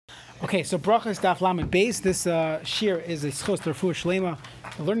Okay, so Brachas Daf Lamed Beis. This shir is a schos refuah shlema.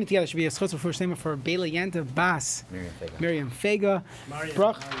 Learning together should be a schos refuah shlema for Bela Yenta Bas Miriam Fega.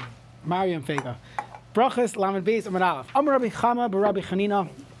 Mariam Fega. Brachas Lamed Beis Amar Aleph. Amar Rabbi Chama b'Rabbi Chanina.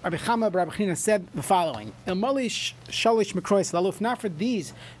 Rabbi Chama b'Rabbi Chanina said the following: El Mali Shalish Mekrois Laluf. Not for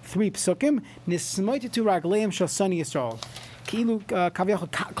these three psukim. Nismoitetu Ragleim Shel Sani Yisrael. Kilu Kaviyachol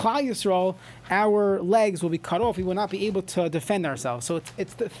Klal Yisrael. Our legs will be cut off. We will not be able to defend ourselves. So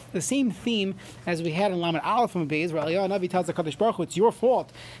it's the same theme as we had in Lamed Aleph and Beis, where Eliyahu Navi tells the Kadosh Baruch Hu, it's your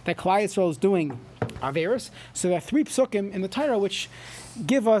fault that Klal Yisrael is doing Averis. So there are three psukim in the Torah which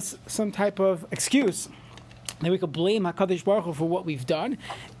give us some type of excuse that we could blame HaKadosh Baruch Hu for what we've done,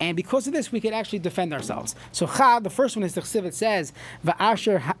 and because of this, we could actually defend ourselves. So Chad, the first one is the Chsiv. It says,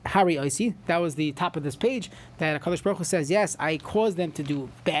 Va'asher Hari Oisi. That was the top of this page, that HaKadosh Baruch Hu says, yes, I caused them to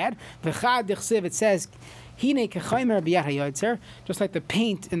do bad. V'chad, the Chsiv, it says, Hine kechaymer biyad hayotzer, just like the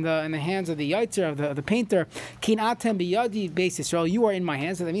paint in the hands of the yotzer, of the painter. Kin atem biyadi beis Yisrael, you are in my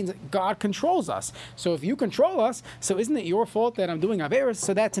hands. So that means that God controls us. So if you control us, so isn't it your fault that I'm doing averis?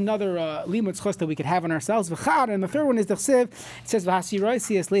 So that's another limud chos that we could have on ourselves. V'chad, and the third one is the chsiv. It says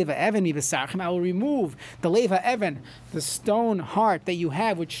v'hasiroisias leva even ibesarchem. I will remove the leva even, the stone heart that you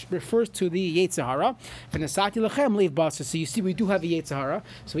have, which refers to the Yetzer Hara. V'nasati lechem lev basar. So you see, we do have a Yetzer Hara,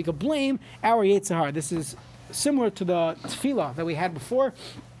 so we could blame our Yetzer Hara. This is similar to the tefillah that we had before.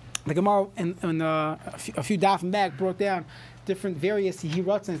 The Gemara in a few dafim back brought down different various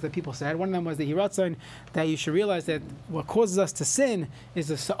hiratzons that people said. One of them was the hiratzon that you should realize that what causes us to sin is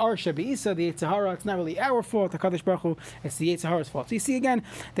the sa'ar shabeisa, the Yetzer Hara. It's not really our fault, the Kadosh Baruch Hu, it's the Yetzer Hara's fault. So you see again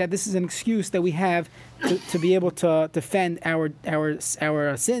that this is an excuse that we have to be able to defend our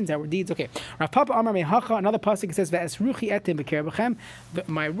sins, our deeds. Okay. Rav Papa Amar Mehacha, another pasuk, it says Ve'esruchi etim b'kerbechem,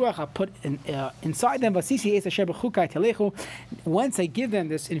 my ruach I put inside them. Vasisi es asher b'chukai telechu. Once I give them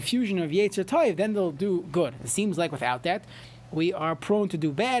this infusion of Yetzer Tov, then they'll do good. It seems like without that, we are prone to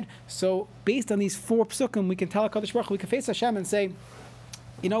do bad. So based on these four psukim, we can tell HaKadosh Baruch Hu, we can face Hashem and say,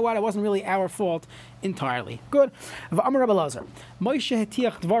 you know what, it wasn't really our fault entirely. Good. V'amar Rabbi Elazar, Moshe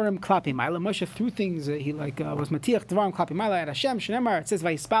hetiach dvarim klapi ma'ala. Moshe threw things, was matiach dvarim klapi ma'ala at Hashem. Shneimar, it says,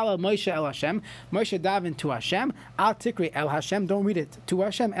 Vayispalel Moshe el Hashem. Moshe davened to Hashem. Al tikri el Hashem. Don't read it to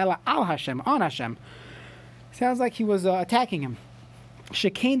Hashem. Ela al Hashem, on Hashem. Sounds like he was attacking him.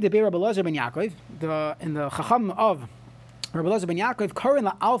 Shekain debei Rabbi Elazar ben Yaakov, in the Chacham of Rabbi Elazar ben Yaakov,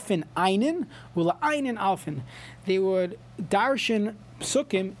 Korin la'alfin einin, u'la'einin alfin. They would darshan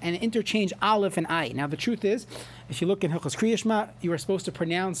psukim and interchange aleph and ayin. Now the truth is, if you look in Hilchos Kriya Shema, you are supposed to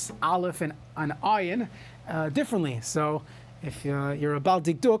pronounce aleph and an ayin differently. So if you're a Bal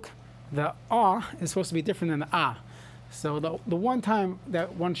Dikduk, the ah is supposed to be different than the ah. So the one time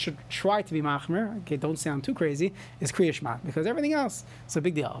that one should try to be machmer, okay, don't sound too crazy, is Kriya Shema, because everything else is a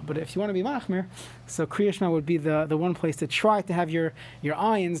big deal. But if you want to be machmer, so Kriya Shema would be the one place to try to have your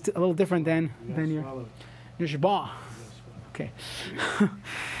ayins a little different than your sheba. Okay,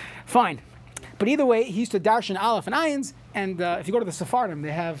 fine. But either way, he used to darshan aleph and ayins, and if you go to the Sephardim,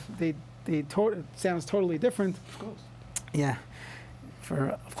 it sounds totally different. Of course. Yeah,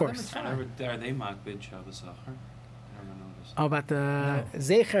 of course. Are they makbid Shabbos Achar? Oh, about the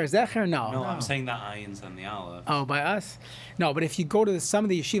Zecher? No. No, I'm saying the ayins and the aleph. Oh, by us? No, but if you go to some of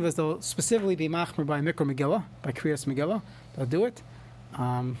the yeshivas, they'll specifically be machmer by Mikra Megillah, by Kriyas Megillah. They'll do it.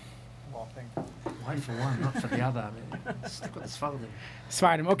 One for one, not for the other. I mean, stick with the Sfardim.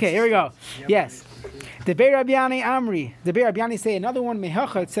 Sfardim. Okay, here we go. Yes. The Be'er Rabbiani Amri. The Be'er Rabbiani say another one,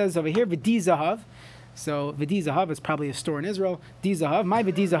 Mehacha, it says over here, V'di Zahav. So V'di Zahav is probably a store in Israel. Di Zahav, my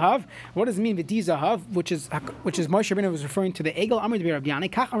V'di Zahav. What does it mean V'di Zahav? Which is Moshe Rabbeinu was referring to the Egel Amri Be'er Rabbiani.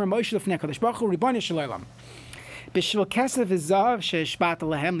 Kach Amar Moshe Lefnei Kadosh Baruch Hu Ribono Shel Olam. B'shvil kesef v'zav she'eshbat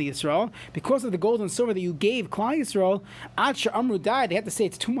lehem liYisrael. Because of the gold and silver that you gave Klal Yisrael, ad she'amru died. They had to say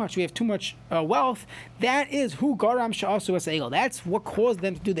it's too much. We have too much wealth. That is who garam she'asu es egel. That's what caused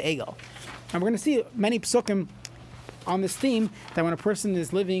them to do the egel. And we're going to see many psukim on this theme that when a person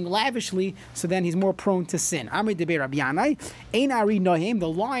is living lavishly, so then he's more prone to sin. Amri debei Rabbi Yanai, ein ari nohem. The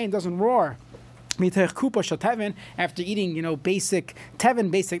lion doesn't roar after eating, basic tevin,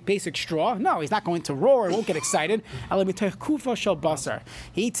 basic straw. No, he's not going to roar. He won't get excited.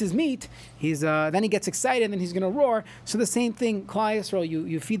 He eats his meat. Then he gets excited, and then he's going to roar. So the same thing, Klal Yisrael,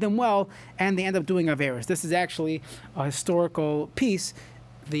 you feed them well, and they end up doing averis. This is actually a historical piece.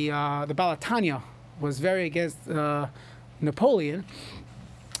 The Balatanya was very against Napoleon,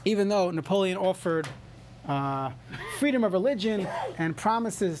 even though Napoleon offered freedom of religion and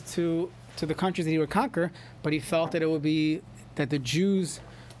promises to the countries that he would conquer, but he felt that it would be that the Jews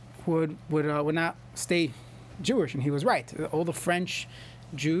would not stay Jewish, and he was right. All the French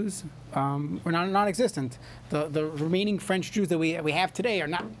Jews were non-existent. The remaining French Jews that we have today are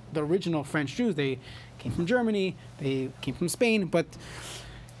not the original French Jews. They came from Germany, they came from Spain, but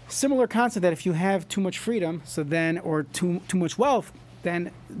similar concept that if you have too much freedom, so then or too much wealth,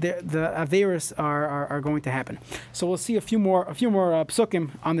 then the Averis are going to happen. So we'll see a few more psukim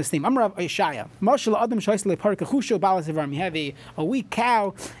on this theme. Amrav Yeshaya. Mashal Adam Shaisle Parkachusho Balazivarim. You have a weak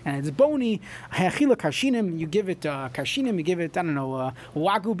cow and it's bony. Hechila Karshinim. You give it Karshinim. You give it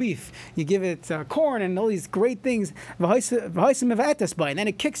Wagyu beef. You give it corn and all these great things. V'haisim Evates by, and then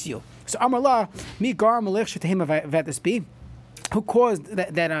it kicks you. So Amrullah Mi Gar Melech Shetahim Evates be. Who caused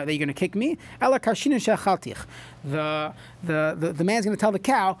that you're going to kick me? Ela Karshinim Shechaltich. The man's going to tell the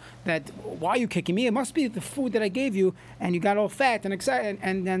cow that, why are you kicking me? It must be the food that I gave you, and you got all fat and excited,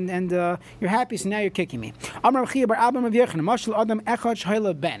 and you're happy, so now you're kicking me. So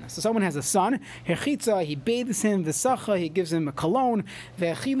someone has a son. He bathes him. He gives him a cologne.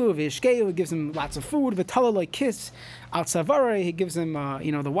 He gives him lots of food. Kiss. Al Savara, he gives him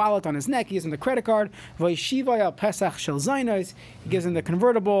the wallet on his neck. He gives him the credit card. He gives him the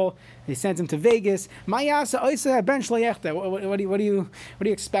convertible. He sends him to Vegas. What do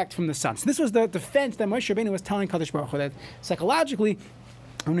you expect from the son? So this was the defense that Moshe Rabbeinu was telling Kadosh Baruch Hu, that psychologically,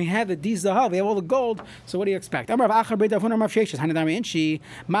 when we have the Dizahav, we have all the gold. So what do you expect?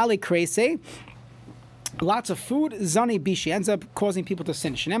 Lots of food, zani bishi, ends up causing people to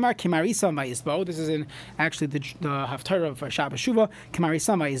sin. Shnemar kimarisa ma'izbo. This is in actually the Haftarah of Shabbos Shuvah.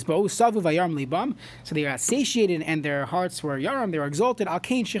 Kimarisa ma'izbo savu vayarm libam. So they are satiated and their hearts were yaram. They were exalted. Al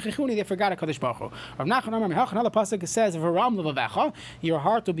kain shechichuni. They forgot Hakadosh Baruch Hu. Rav Nachman Amar Mehach. Another pasuk says, "V'ram levavecha." Your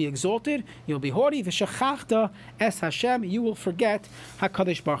heart will be exalted. You'll be haughty. V'shachachta es Hashem. You will forget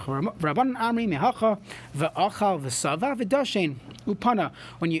Hakadosh Baruch Hu. Rabban Amri Mehacha v'achal v'sava v'dashen upana.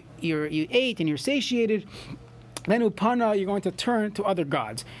 When you ate and you're satiated, then upana, you're going to turn to other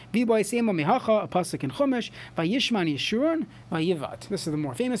gods. Viboy sema mehacha, a pasuk in Chumash, vayishman Yeshurun, vayivat. This is the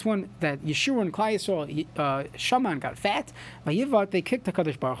more famous one, that Yeshurun, Klal Yisrael, Shaman got fat, vayivat, they kicked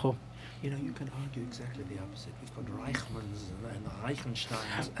HaKadosh Baruch Hu. You can argue exactly the opposite. We've got Reichmans and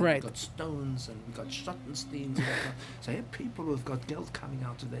Reichensteins, and right. we've got Stones, and we've got Schottensteins. So here people who've got guilt coming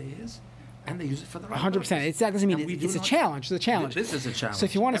out of their ears, and they use it for the right 100%. That doesn't mean it's a challenge. It's a challenge. This is a challenge. So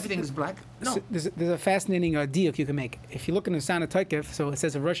if you want everything is black. No. So there's a fascinating diuk you can make. If you look in the Sana Taikif, so it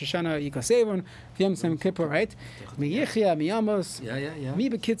says of Rosh Hashanah Yikasevon, Yom Sem Kippur, right? Mi Yichya, Mi Yamos,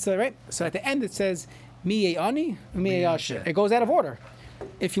 Mi Bekitza, right? So at the end it says Mi Ye'ani, Mi Ye'asher. It goes out of order.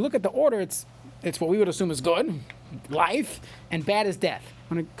 If you look at the order, it's what we would assume is good, life, and bad is death.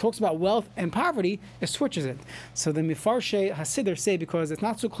 When it talks about wealth and poverty, it switches it. So the Mifarshe Hasidir say, because it's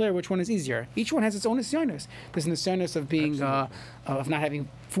not so clear which one is easier. Each one has its own nisyonos. There's nisyonos of being of not having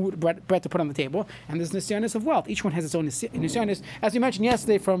food, bread to put on the table, and there's nisyonos of wealth. Each one has its own nisyonos. As we mentioned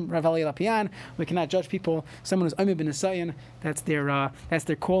yesterday from Rav Eli Lapian, we cannot judge people. Someone who's Omer ben Nisayan, that's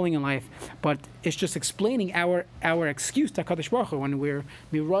their calling in life. But it's just explaining our excuse to HaKadosh Baruch Hu. When we're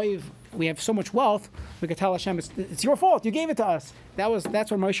miroiv, we have so much wealth, we could tell Hashem, it's your fault, you gave it to us. That's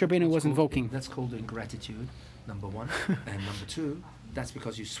what Moshe Rabbeinu was invoking. That's called ingratitude, number one. And number two, that's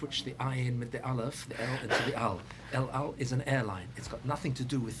because you switch the ayin with the aleph, the L into the al. Al is an airline. It's got nothing to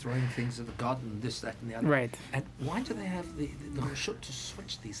do with throwing things at the god and this, that, and the other. Right. And why do they have the reshut to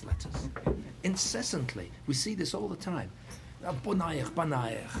switch these letters? Incessantly. We see this all the time. Bonayach,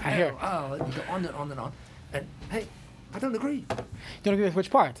 banayach. I hear. And go on and on and on. And hey, I don't agree. You don't agree with which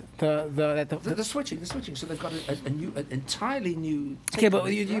part? The switching. So they've got an entirely new. Okay, but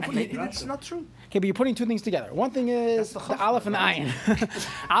it's not true. Okay, but you're putting two things together. One thing is the Aleph and Ayin.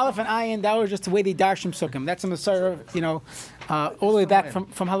 Aleph and Ayin, that was just the way they darshim sukkim. That's a Masar, all the way back from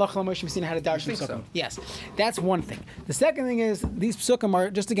Halach Moshe Messina how to darshim sukkim. So? Yes, that's one thing. The second thing is these psukim are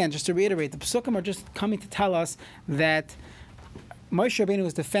just to reiterate, the psukim are just coming to tell us that Moshe Rabbeinu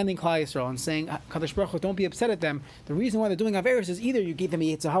was defending Klal Yisrael and saying, Kadosh Baruch Hu, don't be upset at them. The reason why they're doing Averis is either you gave them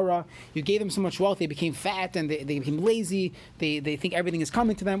a Yetzer Hara, you gave them so much wealth, they became fat and they became lazy, they think everything is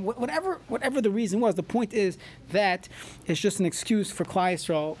coming to them. Whatever the reason was, the point is that it's just an excuse for Klal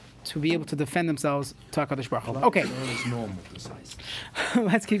Yisrael to be able to defend themselves to HaKadosh Baruch Hu. Okay. It's normal, precisely.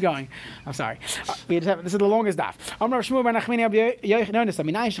 Let's keep going. I'm sorry. This is the longest daf. Amar Shmuel ben Nachmani How do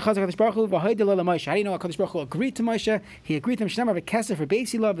you know HaKadosh Baruch Hu agreed to Moshe? He agreed to him. Shnemar v'keser for Beis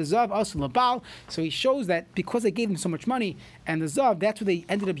Hillel v'zav also l'Baal. So he shows that because they gave him so much money and the zav, that's what they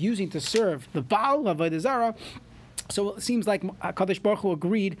ended up using to serve the Baal of Avodah Zarah. So it seems like Kadosh Baruch Hu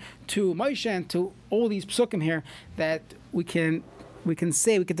agreed to Moshe and to all these psukim here that we can we can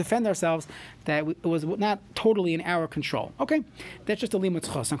defend ourselves that it was not totally in our control. Okay, that's just a limud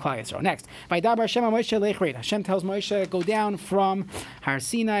chos on Klal Yisrael. Next, Vaydaber Hashem Moshe lechred. Hashem tells Moshe, go down from Har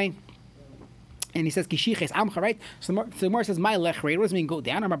Sinai. And he says, Kishiches Amcha, right? So the Gemara says, My lech raid. What does it mean, go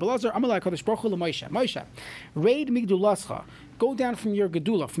down? Amar Belazar, Amalai Kodesh Baruch Hu Moshe. Moshe, raid migdulascha. Go down from your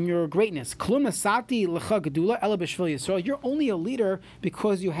gedula, from your greatness. Klum nasati lecha gedula ela b'shvil Yisrael. You're only a leader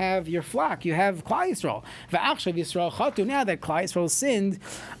because you have your flock. You have Klal Yisrael. V'achshav Yisrael chatu. Now that Klal Yisrael sinned,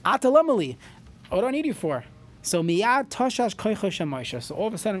 atalamali. What do I need you for? So miyad tashash koichosh Moshe. So all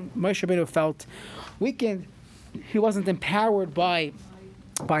of a sudden, Moshe Rabbeinu felt weakened. He wasn't empowered by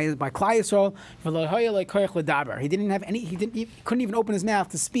Klal Yisrael. He couldn't even open his mouth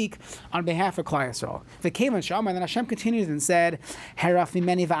to speak on behalf of Klal Yisrael. And then Hashem continues and said,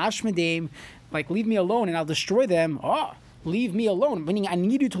 like, leave me alone and I'll destroy them. Oh, leave me alone, meaning I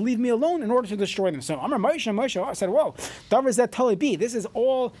need you to leave me alone in order to destroy them. So Amar Moshe said, whoa, Davar Zet Tali. This is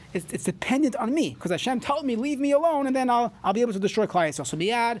all, it's dependent on me, because Hashem told me, leave me alone, and then I'll be able to destroy Klal Yisrael. So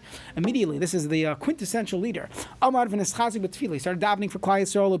Miyad, immediately, this is the quintessential leader. Amar v'neschazik b'tefillah. He started davening for Klal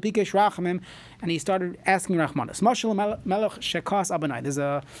Yisrael, Bikesh Rachamim, and he started asking Rachmanas. Mashal Melech Shekas Abanai. There's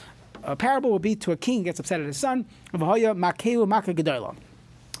a parable would be to a king gets upset at his son. V'haya Makeu Maka Gedolah.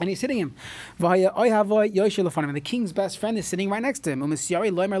 And he's hitting him. And the king's best friend is sitting right next to him. He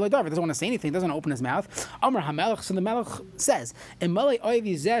doesn't want to say anything, doesn't open his mouth. So the Melech says, I'm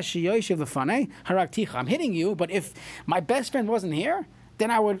hitting you, but if my best friend wasn't here,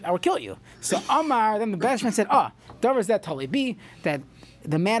 then I would kill you. So Amar, then the best friend said, Davar Zet Tali Bi, that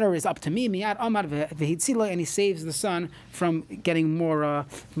the matter is up to me. Miyad Amar v'hitzila, and he saves the son from getting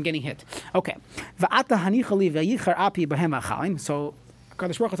hit. Okay. So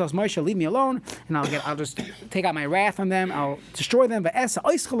Kadosh Baruch Hu tells Moshe, leave me alone, and I'll just take out my wrath on them. I'll destroy them.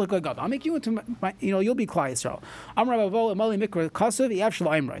 I'll make you into my, you'll be Klal Yisrael.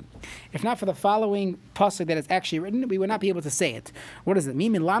 If not for the following pasuk that is actually written, we would not be able to say it. What does it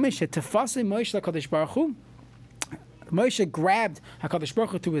mean? Moshe grabbed HaKadosh Baruch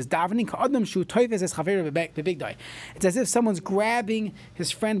Hu to his davening. It's as if someone's grabbing his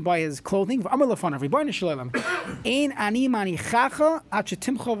friend by his clothing. It's as if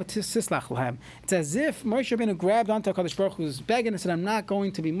Moshe Rabbeinu grabbed onto HaKadosh Baruch Hu's beg and said, I'm not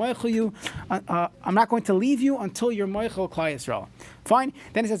going to be moichel you. I'm not going to leave you until you're moichel Klal Yisrael. Fine.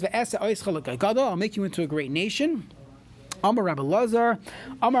 Then it says, I'll make you into a great nation. Amar Rabbi Lazar,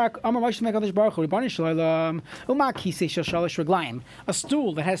 Amar Moshe Mekadosh Baruch Hu, Ribbon Shalom, Uma Kisei Shel Shalosh Reglaim, a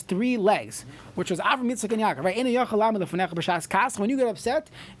stool that has 3 legs, which was Avram Yitzchak and Yaakov. Right? Ein Yachal Lamed Lefanecha B'Shas Kas. When you get upset,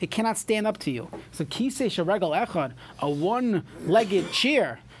 it cannot stand up to you. So Kisei Shel Regal Echad, a one-legged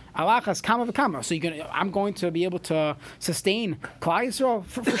chair. Alachas kama v'kama. So I'm going to be able to sustain Klal Yisrael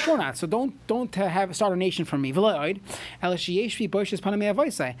for sure not. So don't start a nation from me. I'm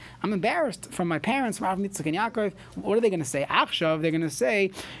embarrassed from my parents, Rav Yitzchak and Yaakov. What are they going to say? Achshav, they're going to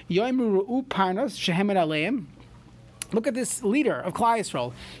say, Yoimru Ru'u Parnas Shehemed Aleim. Look at this leader of Klal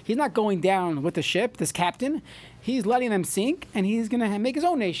Yisrael. He's not going down with the ship, this captain. He's letting them sink, and he's going to make his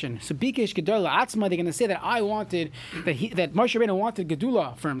own nation. So Bikesh Gedula Atzma, they're going to say that that Moshe Rabbeinu wanted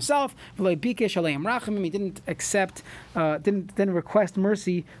Gedula for himself. Bikesh Aleim Rachamim, he didn't accept, didn't request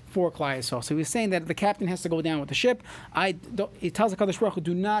mercy for Klal Yisrael. So he was saying that the captain has to go down with the ship. He tells the Kadosh Baruch Hu,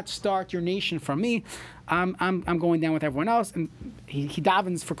 do not start your nation from me. I'm going down with everyone else, and he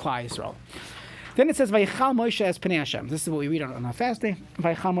davens for Klal Yisrael. Then it says, Vayichal Moshe es Pnei Hashem. This is what we read on our fast day.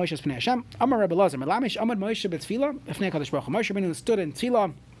 Vayichal Moshe es Pnei Hashem. Amar Rebbe Lazar, Melamish Amad Moshe b'tefila, Ifnei HaKadosh Baruch Hu. Moshe Rabbeinu stood in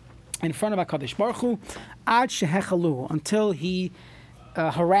tefillah in front of HaKadosh Baruch Hu, Ad shehechalu, until he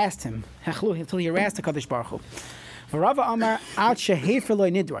harassed him. Hechalu, until he harassed HaKadosh Baruch Hu. V'rava Amar, Ad shehefer lo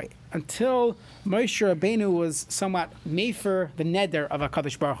nidroi, until Moshe Rabbeinu was somewhat mefer the neder of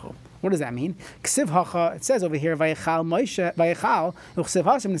HaKadosh Baruch Hu. What does that mean? Ksiv hacha, it says over here, Vayichal Moshe, Vayichal, Uchsiv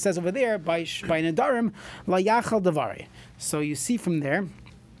Hasim, it says over there, by Nedarim, Layachal Davari. So you see from there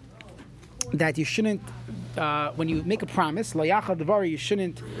that you shouldn't, when you make a promise, Layachal Davari, you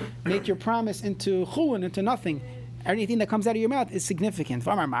shouldn't make your promise into chulun, into nothing. Anything that comes out of your mouth is significant.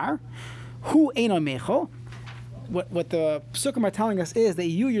 V'amar, Hu Eino Mechol. What the Psukim are telling us is that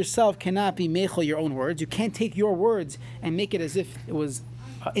you yourself cannot be mechol your own words. You can't take your words and make it as if it was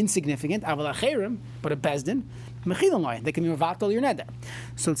insignificant, but a bezdin, they can be mevatel your neder.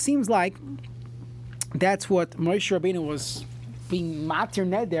 So it seems like that's what Moshe Rabbeinu was being matir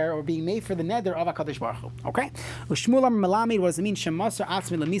neder, or being made for the neder of HaKadosh Baruch Hu. Okay? Ushmuel Malamid was the mean shemasar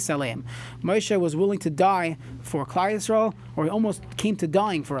atzmi lemisa aleim. Moshe was willing to die for Klal Yisrael, or he almost came to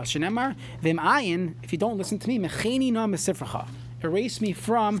dying for us. Shenemar v'im ayin, if you don't listen to me, mecheni na mesifracha. erase me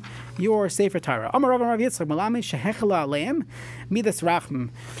from your Sefer Torah. Amar Rav Yitzchak, Malamed shehechela aleim midas rachmim.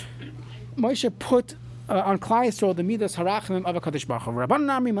 Moshe put on Klal Yisrael the midas harachmim of HaKadosh Baruch Hu. Rabbanan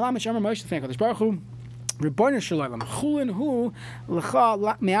Amri Malamed she'amar Moshe l'fnei HaKadosh Baruch Hu, Ribono shel olam, chulin hu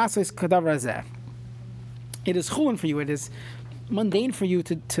l'cha me'asos kadavar hazeh. It is chulin for you. It is mundane for you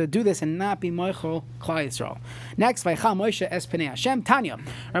to do this and not be moichel Klal Yisrael. Next, Vaychal Moshe es Pnei Hashem. Tanya,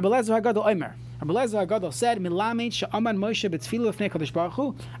 Rabbi Eliezer HaGadol Omer. Rabbi Eliezer HaGadol said, Milamed she'aman Moshe b'tfilah l'fnei Kadosh Baruch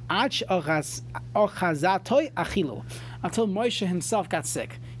Hu ad she'achazatoi achilu. Until Moshe himself got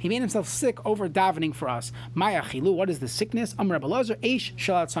sick. He made himself sick over davening for us. My achilu, what is the sickness? Amar Rabbi Eliezer, eish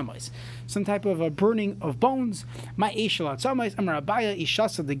shalat samois. Some type of a burning of bones. My eish shalat samois. Amar Abaya,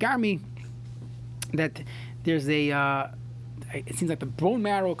 ishasa degarmi. That there's a... it seems like the bone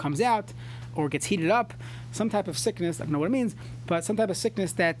marrow comes out or gets heated up, some type of sickness, I don't know what it means, but some type of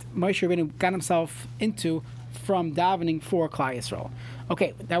sickness that Moshe Rabbeinu got himself into from davening for Klal Yisrael.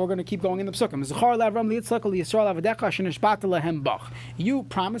 Okay, now we're going to keep going in the Psukim. You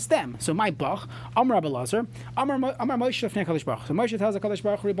promised them. So my bach, Amar Rabbi Elazar, Amar Moshe Lefnei HaKadosh Baruch Hu. So Moshe tells HaKadosh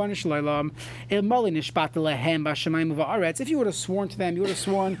Baruch Hu, Ribono shel olam, il mali nishbata lehem b'shamayim u'va'aretz. If you would have sworn to them, you would have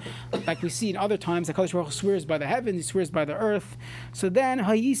sworn, like we see in other times, HaKadosh Baruch Hu swears by the heavens, he swears by the earth. So then,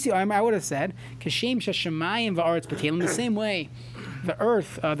 hayisi, I would have said, Kashem shashamayim va'aretz b'telim, the same way the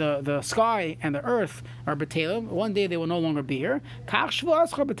earth, the sky and the earth are b'telim. One day they will no longer be here. Kach shvu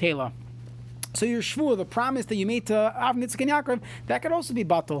ascha b'tela. So your shvu, the promise that you made to Avram, Yitzchak, and Yaakov, that could also be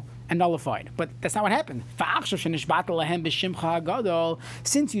batal and nullified. But that's not what happened.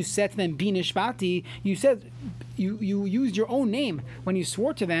 Since you said to them, Bi nishbati, you said you used your own name when you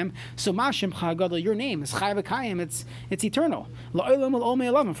swore to them. So Ma Shemcha Gadol, your name is Chai V'Kayim, it's eternal. La'olam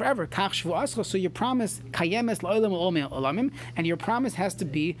L'olmei Olamim, forever. Kach shvu ascha. So your promise Kayemes La'olam L'olmei Olamim, and your promise has to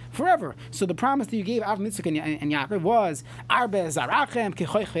be forever. So the promise that you gave Avram, Yitzchak, and Yaakov was Arbe Zarachem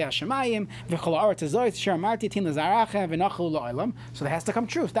Kichoich V'Yashamayim V'Chol Haaretz Hazoyis Sher Amarti Tin LeZarachem V'Nachlu La'olam. So that has to come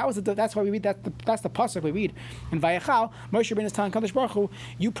true. That's why we read that. That's the pasuk we read in Vayachal. Moshe Rabbeinu is telling Kadosh Baruch Hu,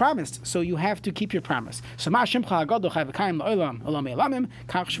 you promised, so you have to keep your promise. So Ma Shemcha Gadol Chai V'Kayim La'olam Olamei Olamim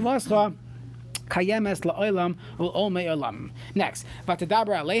Kach shvu ascha Kayemes La'olam Olmei Olamim. Next,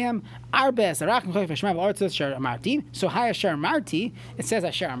 Vatadaber Alehem Arbe Zarachem Choich V'Shemav Artzos Sher Amarti. So Haya Sher Amarti, it says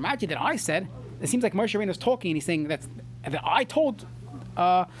Asher Amarti that I said. It seems like Moshe Rabbeinu is talking and he's saying that I told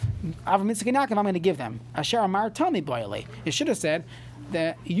Avram, Yitzchak, and Yaakov I'm going to give them. Asher Amar Tami Boyle. It should have said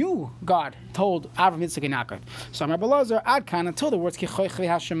that you, God, told Avram, Yitzchak, and Yaakov. So Rabbi Elazar, Adkan, until the words Kichoich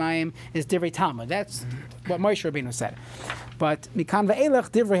V'Hashemayim is Divrei Talmud. That's what Moshe Rabbeinu said. But Mikan Ve'elech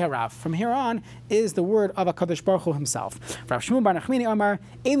Divrei Harav. From here on is the word of HaKadosh Baruch Hu himself. Rav Shmuel Bar Nachmani Amar,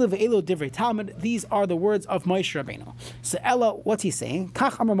 Elu Ve'elu Divrei Talmud. These are the words of Moshe Rabbeinu. So Ella, what's he saying?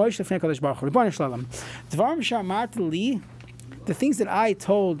 Kach Amar Moshe Lefnei HaKadosh Baruch Hu. Ribono shel olam. Dvarim she'amarta li, the things that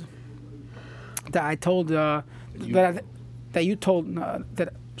you told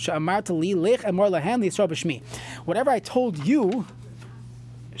that Shamarta li lech and more lahem Yisrael b'shmi. Whatever I told you,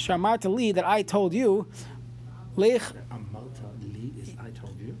 Shamarta li, that I told you, lech. Amarta li is I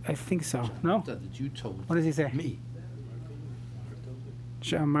told you. I think so. No. That you told. What does he say? Me.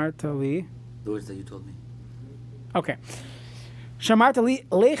 Shamarta li. The words that you told me. Okay. Shamarta li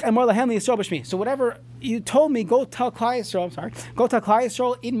lech and more lahem Yisrael b'shmi. So whatever you told me, go tell Klal Yisrael. I'm sorry. Go tell Klal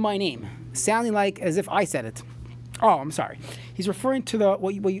Yisrael in my name, sounding like as if I said it. Oh, I'm sorry. He's referring to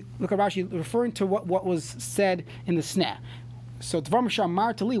what you look at Rashi, referring to what was said in the sneh. So Dvar Moshe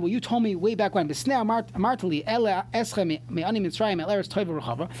Amarta li, what you told me way back when. The sneh Amarta li, Ela Escha Me'ani Mitzrayim El Eretz Tova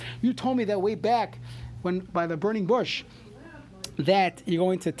Rechava. You told me that way back when by the burning bush that you're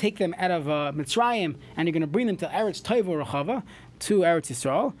going to take them out of Mitzrayim and you're going to bring them to Eretz Tova Rechava, to Eretz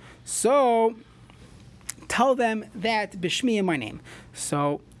Yisrael. So tell them that b'shmi in my name.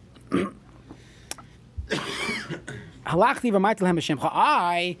 So halachti v'amarti lehem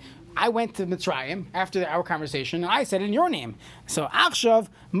b'shemcha. I went to Mitzrayim after our conversation, and I said in your name. So achshav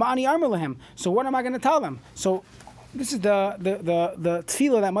ma'ani amar lehem. So what am I going to tell them? So this is the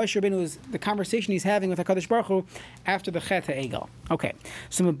tefillah that Moshe Rabbeinu is, the conversation he's having with HaKadosh Baruch Hu after the Chet HaEgel. Okay,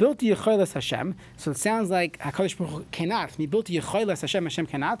 so Mebilti Yecholas Hashem. So it sounds like HaKadosh Baruch Hu cannot. Mebilti Yecholas Hashem, Hashem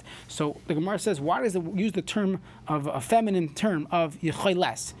cannot. So the Gemara says, why does it use the term of a feminine term of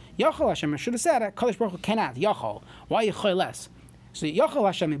Yecholas? Yachol Hashem, I should have said HaKadosh Baruch Hu cannot. Yachol. Why Yecholas? So Yachol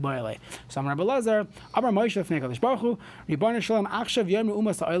Hashem Iboyle. So I'm Rabbi Elazar, Amar Moshe Lefnei HaKadosh Baruch Hu, Ribono shel olam achshav yomru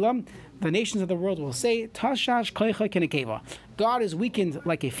umas ha'olam. The nations of the world will say, Tashash koicha kenekeva. God is weakened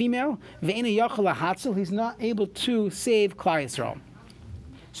like a female. Ve'ena yachol lahatzil. He's not able to save Klal Yisrael.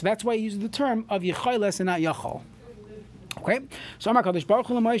 So that's why he uses the term of Yecholes and not Yachol. Okay? So Amar Kadosh Baruch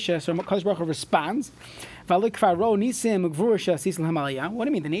Hu Moshe. So Kadosh Baruch Hu responds, What do you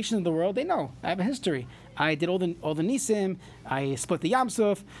mean? The nations of the world, they know. I have a history. I did all the nisim. I split the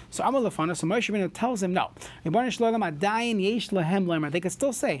Yamsuf. So I'm a lefana. So Moshe Rabbeinu tells him no. They could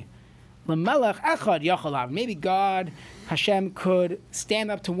still say, maybe God, Hashem, could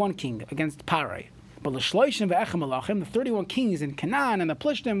stand up to one king against Parai. But the 31 kings in Canaan and the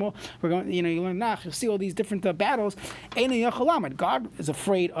Plishtim, we're going. You learn Nach. You'll see all these different battles. God is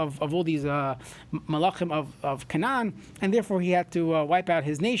afraid of all these malachim of Canaan, and therefore he had to wipe out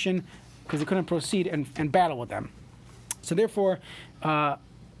his nation because he couldn't proceed and battle with them. So therefore,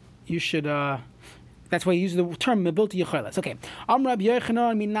 you should. That's why he uses the term mebilti yecheles. Okay. Amrab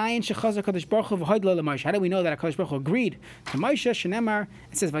Yochanan minayin shechazer Kadosh Baruch Hu v'hoidlo leMoshe. How do we know that Kadosh Baruch Hu agreed to Moshe? Shenemar.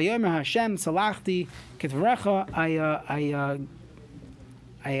 It says Vayomer Hashem salachti kitvarecha.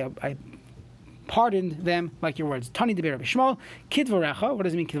 I pardoned them like your words. Tani deber b'shmal kitvarecha. What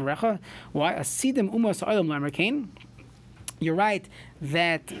does it mean kitvarecha? Why asidim umas olam lamerkain? You're right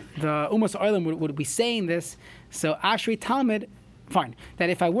that the umas olam would be saying this. So Ashri Talmud, fine. That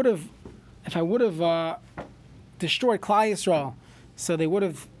if I would have destroyed Klal Yisrael, so they would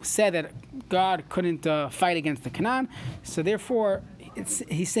have said that God couldn't fight against the Canaan. So therefore,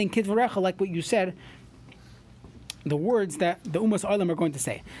 he's saying Kidvarecha, like what you said, the words that the Umas Olam are going to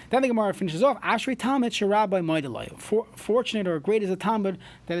say. Then the Gemara finishes off, Ashri Talmud Sharabai Moidalai. Fortunate or great is a Talmud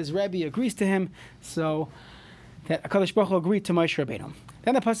that his Rebbe agrees to him, so that HaKadosh Baruch Hu agreed to Moshe Rabbeinu.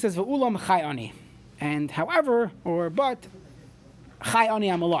 Then the Pasuk says, V'ulam Chai Ani. And however, but, Chai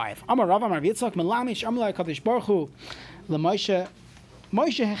Ani, I'm alive. Amar Rav, Amar Yitzchak, Melamish, Amalai Kadosh Baruch Hu, LaMoshe,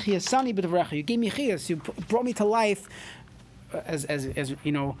 Moshe Chiyasani b'davrecha. You gave me chiyas. You brought me to life, as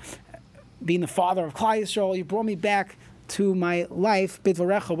you know, being the father of Klal Yisrael. You brought me back to my life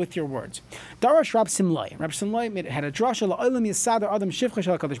b'dvarecha with your words. Darash Rab Simlai. Rab Simlai had a drasha la'olam yisader adam shivcha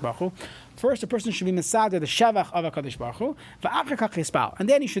shel Kadosh Baruch Hu. First, a person should be misader the shavach of HaKadosh Baruch Hu, va'achar kach yispal, and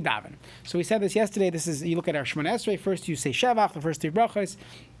then he should daven. So we said this yesterday. This is, you look at our Shemona Esrei. First, you say shavach, the first three brachos,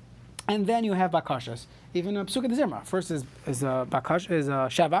 and then you have bakashas. Even a Pesukei D'Zimra. First is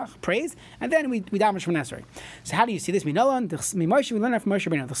shavach, praise, and then we daven Shemona Esrei. So how do you see this? Minolan, Moshe, we learn that from Moshe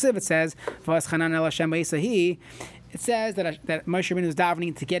Rabbeinu. The Chsiv, it says, v'aschanan el Hashem b'yisahi. It says that Moshe Rabbeinu is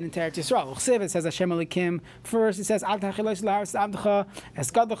davening to get into Eretz Yisrael. Chsiv, it says Hashem Elikim. First, it says Al Tachilos La'aretz Avdecha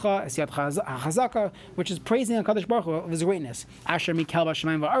Eskadecha Esyadcha Chazaka, which is praising HaKadosh Baruch Hu of His greatness. Asher Mikel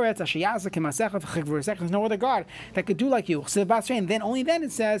B'Shamayim V'Aretz Asher Yazik K'Masecha V'Chik V'Resech. There's no other God that could do like you. Chsiv Basrei. And then only then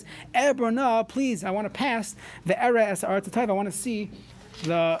it says Ebrona, please, I want to pass the Eretz Eretz Taiva. I want to see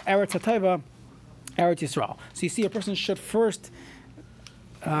the Eretz Taiva, Eretz Yisrael. So you see, a person should first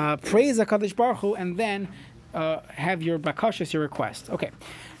praise HaKadosh Baruch Hu and then have your bakashas, your request. Okay,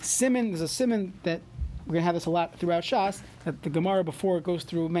 Siman. There's a Siman that we're gonna have this a lot throughout Shas. That the Gemara before it goes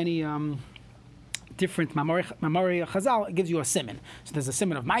through many different Mamari Chazal. It gives you a Siman. So there's a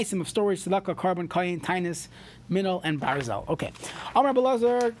Siman of Maisim, of storage, Tzedakah, Carbon, Kayin, Tainus, Minol, and Barzel. Okay, Amar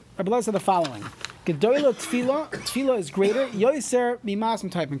Rabbi said the following: Gedola Tefillah is greater. Yoiser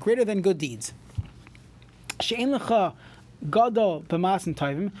Mimasim typing, greater than good deeds. She'en lecha Gadol b'masim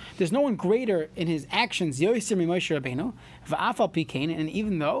tovim. There's no one greater in his actions. Yoser Moshe Rabbeinu v'afal pikein. And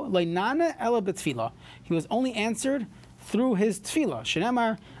even though le'nana ela b'tefillah, he was only answered through his tefillah.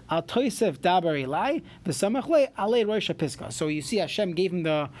 Shenemar al toisef daber elai v'samach le alei rosh hapiska. So you see, Hashem gave him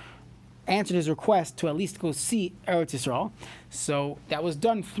answered his request to at least go see Eretz Yisrael. So that was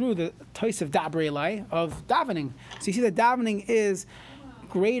done through the toisef daber elai of davening. So you see that davening is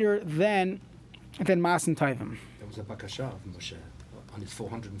greater than masim tovim. Was a bakasha of Moshe on his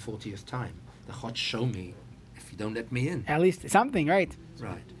 440th time. The Chod, show me if you don't let me in. At least something, right?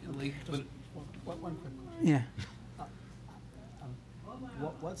 Right. One quick question. Yeah.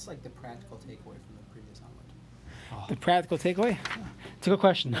 What's like the practical takeaway from the previous Amud? The practical takeaway? It's a good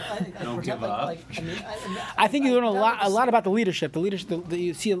question. Don't give up. I think you learn a lot about the leadership. The leadership,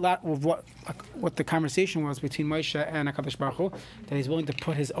 you see a lot of what the conversation was between Moshe and HaKadosh Baruch Hu, that he's willing to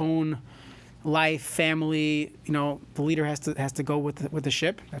put his own life, family, the leader has to go with the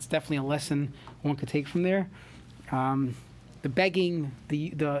ship. That's definitely a lesson one could take from there. The begging,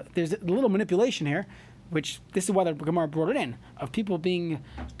 there's a little manipulation here, which this is why the Gemara brought it in, of people being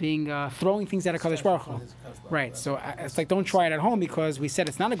throwing things at HaKadosh Baruch Hu. Right. So it's like, don't try it at home because we said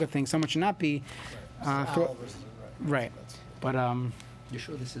it's not a good thing. Someone should not be right. But you're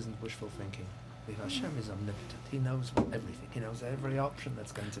sure this isn't wishful thinking? Because Hashem is omnipotent. He knows everything. He knows every option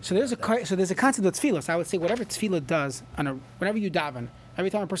that's going to. So there's a concept of tefillah. So I would say whatever tefillah does whenever you daven, every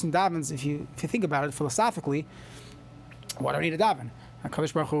time a person davens, if you think about it philosophically, why do I need to daven?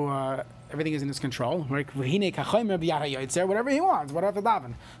 HaKadosh Baruch Hu everything is in his control. Right? Whatever he wants, whatever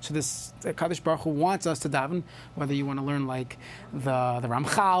daven. So this Kadosh Baruch Hu wants us to daven, whether you want to learn like the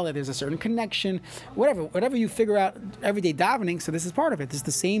Ramchal, that there's a certain connection, whatever you figure out everyday davening. So this is part of it. This is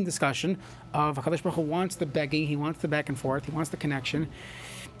the same discussion of Kadosh Baruch Hu wants the begging, he wants the back and forth, he wants the connection.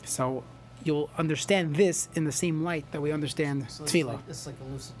 So you'll understand this in the same light that we understand So tefillah. it's like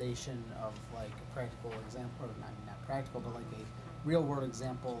elucidation of like a practical example, or not practical, but like a real world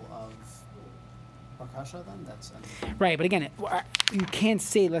example of bakasha. Then that's Right, but again, you can't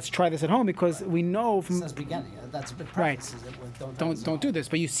say let's try this at home because we know it from says beginning. That's a big Right. preface. Is it with don't don't do this.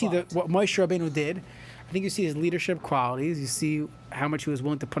 But you see what Moshe Rabbeinu did. I think you see his leadership qualities. You see how much he was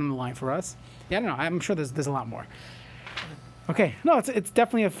willing to put on the line for us. Yeah, I don't know. I'm sure there's a lot more. Okay, no, it's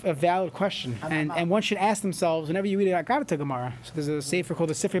definitely a valid question, and one should ask themselves whenever you read a Agadata Gemara. So there's a sefer called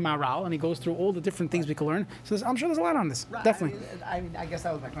the Sifrei Maharal, and he goes through all the different things we can learn. So I'm sure there's a lot on this. Right, Definitely. I guess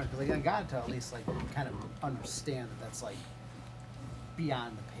that was my question because like, I got to at least like kind of understand that that's like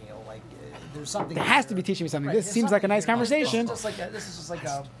beyond the pale. Like there's something. There has to here. be teaching me something. Right, This there's seems like a something nice here. conversation.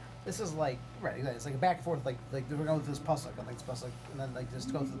 This is like right. Exactly. It's like a back and forth. Like we're going through this pasuk. I think it's pasuk, and then like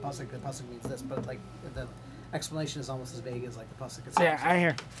just go through the pasuk. The pasuk means this, but like the explanation is almost as vague as like the pasuk itself. Yeah, I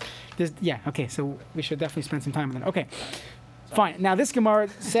hear. Okay, so we should definitely spend some time on that. Okay, fine. Now this Gemara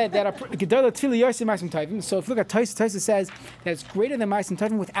said that Gedolah Tefillah Yosef Ma'asim Tovim. So if you look at Tosfos says that it's greater than Ma'asim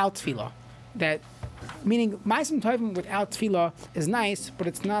Tovim without Tefillah. That meaning Ma'asim Tovim without Tefillah is nice, but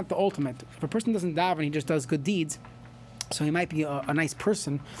it's not the ultimate. If a person doesn't daven, he just does good deeds. So he might be a nice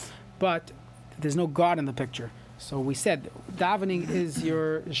person, but there's no God in the picture. So we said davening is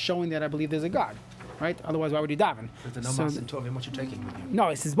showing that I believe there's a God. Right? Otherwise, why would you daven? With the no Masim Tovim, what you're taking with you? No,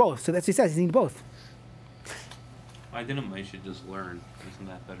 it says both. So that's what he says. He needs both. Why didn't Moshe just learn? Isn't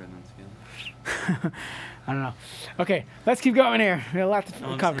that better than tefillah? I don't know. Okay, let's keep going here. We have a lot to No,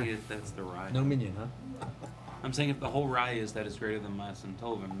 I'm cover. saying if that's the rye. No minion, huh? I'm saying if the whole rye is that it's greater than Masim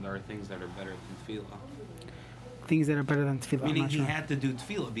Tovim, there are things that are better than tefillah. Things that are better than tefillah. I'm Meaning not he sure. had to do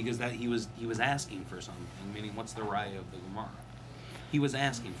tefillah because that he was asking for something. Meaning what's the rye of the Gemara? He was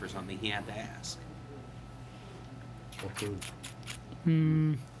asking for something. He had to ask. Or food.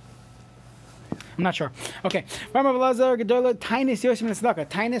 I'm not sure. Okay. Rama Belazar, Gedolah, Tainus Yosim and Tzedakah.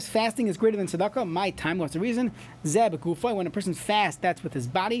 Tainus, fasting is greater than Tzedakah. My time, what's the reason? Zeb, Gufay, when a person fasts, that's with his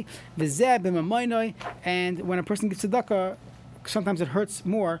body. V'zeb, B'mamoinoi, and when a person gives Tzedakah, sometimes it hurts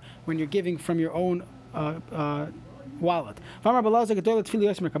more when you're giving from your own wallet. Rama Belazar, Gedolah, Tefillah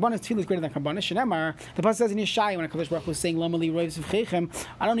Yosim and Karbanis. Tefillah is greater than Karbanis. Shenemar, the Pasuk says in Yeshai, when HaKadosh Baruch Hu is saying, Lamali Roiv Zivchechem,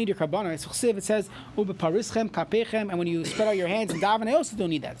 I don't need your Karbanis. It says, Ube Parischem, Kapechem, and when you spread out your hands and daven, I also don't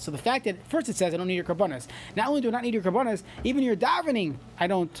need that. So the fact that first it says, I don't need your Karbanis. Not only do I not need your Karbanis, even your davening, I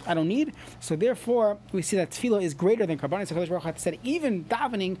don't need. So therefore, we see that Tefillah is greater than Karbanis. HaKadosh Baruch Hu said, even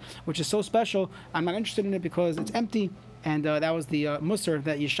davening, which is so special, I'm not interested in it because it's empty. And that was the Musar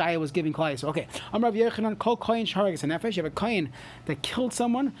that Yeshaya was giving Klai. So, okay. Amar Rav Yochanan, Kol Kohen Sharagas Hanefesh. You have a Kohen that killed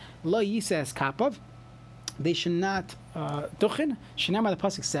someone. Lo Yisas Kapav. They should not duchen. Shinama, the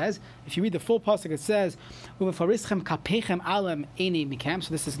pasuk says. If you read the full pasuk, it says Uvefarischem Kapechem Alam Eini Mikam. So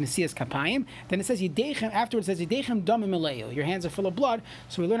this is Nesias Kapayim. Then it says Yidechem. Afterwards, it says Yidechem Damim Meleo. Your hands are full of blood.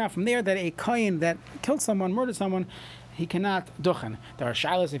 So we learn out from there that a Kohen that killed someone, murdered someone, he cannot duchen. There are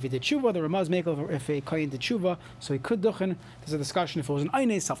shilas if he did tshuva. The Ramaz Mekel if a kohen did tshuva, so he could duchen. There's a discussion if it was an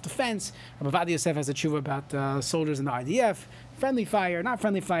ayne, self-defense. Rabbi Vadi Yosef has a tshuva about soldiers in the IDF, friendly fire, not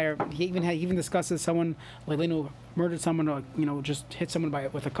friendly fire. He even discusses someone Leilenu murdered someone, or just hit someone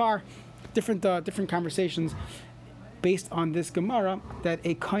with a car. Different conversations based on this Gemara that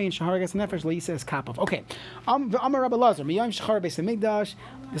a kohen shaharagas nefesh leisa is kapav. Okay, Amar Rabbi Lazar miyam shachar beis hamikdash.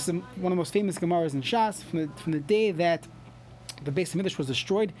 This is one of the most famous Gemaras in Shas from the day that the Beis Hamikdash was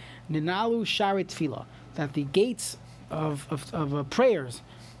destroyed. Ninalu shari tefillah, that the gates of prayers,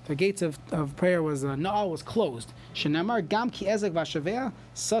 the gates of prayer was was closed. Shenamar gam ki ezek vashavea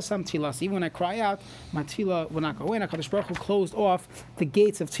sasam tefillah. Even when I cry out, my tefillah will not go in. HaKadosh Baruch Hu closed off the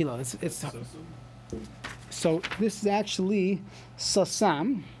gates of tefillah. It's so this is actually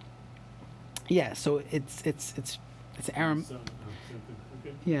sasam. Yeah, so it's Aram.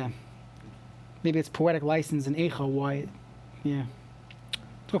 Yeah, maybe it's poetic license in Eicha. Why? Yeah,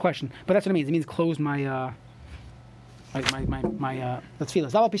 it's a good question, but that's what it means. It means close my the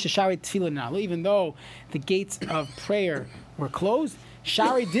tefillah. Even though the gates of prayer were closed,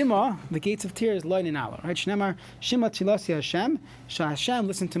 Shari Dima, the gates of tears, loy ninala. Right? Shnemar Shema Tfilasi Hashem. Hashem,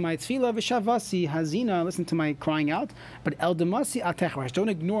 listen to my tefillah. V'shavasi Hazina, listen to my crying out. But El Demasi Atechrash, don't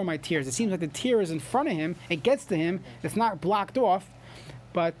ignore my tears. It seems like the tear is in front of him. It gets to him. It's not blocked off.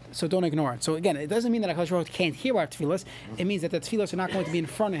 but so don't ignore it. So again, it doesn't mean that HaKadosh Baruch Hu can't hear our tefillas. It means that the tefillas are not going to be in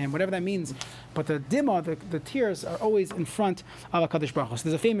front of him, whatever that means. But the dima, the tears, are always in front of HaKadosh Baruch Hu. So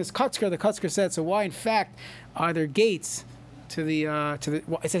there's a famous Kotzker. The Kotzker said, so why in fact are there gates to the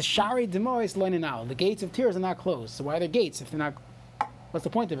well, it says Shari Demois Loinanal. The gates of tears are not closed. So why are there gates if they're not? What's the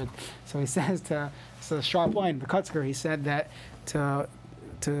point of it? So he says so the sharp line, the Kotzker, he said that to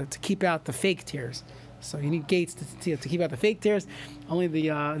keep out the fake tears. So you need gates to keep out the fake tears. Only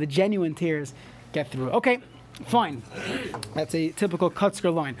the genuine tears get through. Okay, fine. That's a typical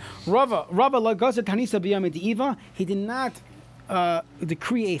Kotzker line. Rava lagazer tanisa b'yamid diva. He did not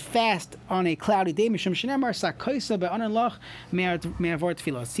decree a fast on a cloudy day. Mishum shenemar sakoisa be'ananlach me'avor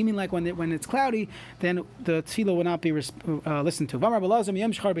tefillah. Seeming like when it's cloudy, then the tefillah will not be listened to. V'amar b'lazim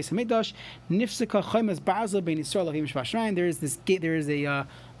yom shchar beis hamikdash nifsika chaymas barzel bein Yisrael avim shvashrayin. There is this gate. There is a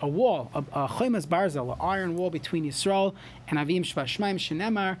wall, a chaymas barzel, an iron wall between Yisrael and avim shvashrayin.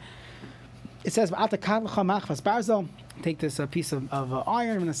 Shenemar. It says v'ata kadlecha machvas barzel. Take this piece of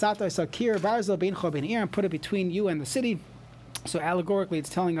iron and the sata sakir barzel beincha bein ir and put it between you and the city. So allegorically, it's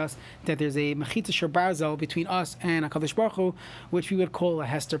telling us that there's a mechitza shel barzel between us and HaKadosh Baruch Hu, which we would call a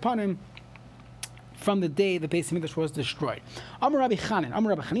hester panim, from the day the Beis Hamikdash was destroyed. Amar Rabbi Chanan,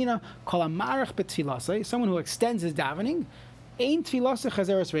 Amar Rabbi Chanina, kol amarach betfilasei, someone who extends his davening, ein tfilasei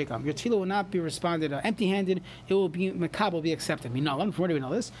chazeres rekam. Your tefillah will not be responded empty-handed. It will be makab, will be accepted. Minalan, from where do we know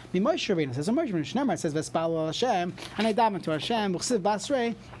this? Mimoshe Rabbeinu says, Moshe Rabbeinu Shneimar says, Vespal Hashem, and I daven to Hashem, B'chsiv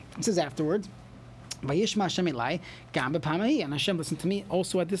Basrei. It says afterwards. Vayishma Hashem Elai, Gam b'pamahi, and Hashem listened to me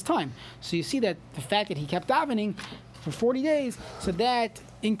also at this time. So you see that the fact that he kept davening for 40 days, so that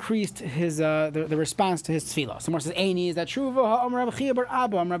increased his the response to his tefillah. Someone says, "Eini, is that true?" Rabbi Chia bar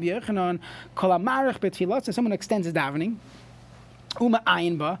Abba, Rabbi Yochanan, Kol Amarich betfilah. So someone extends his davening,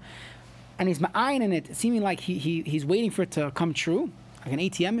 Ma'ayin ba, and he's ma'ayin in it, seeming like he's waiting for it to come true. Like an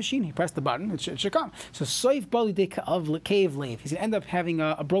ATM machine, he pressed the button, it should come. So soif bali de of cave lave. He's gonna end up having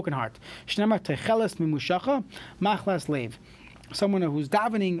a broken heart. Shnamar techeles mimushacha machlas lave. Someone who's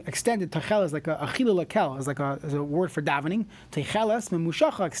davening extended techeles, like a chilul lakel, is like a word for davening. Techeles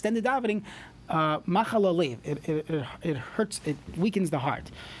mimushacha, extended davening, machala lave. It hurts, it weakens the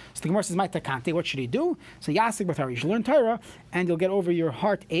heart. So the Gemara says, "My takante, what should he do?" So Yasik B'Torah, you should learn Torah, and you'll get over your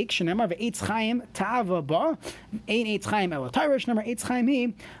heart ache. Shenemar ve'etz chaim ta'ava ba, ein etz chaim el Torah. Shenemar etz chaim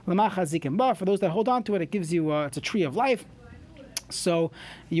hi l'macha zikim ba. For those that hold on to it, it gives you it's a tree of life. So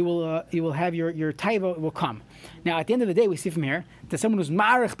you will have your taiva will come. Now at the end of the day, we see from here that someone who's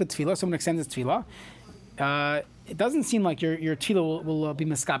marich b'tefillah, someone extends his tefillah. It doesn't seem like your tefillah will be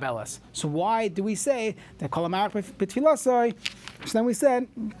miskabelas. So why do we say that kol amarich b'tefillah? So then we said,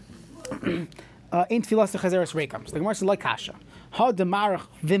 in tefillah chazeres rekam. So the Gemara says like kasha. Ha demarach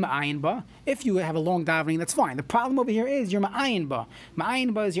v'ma'ayin ba. If you have a long davening, that's fine. The problem over here is you're ma'ayin ba.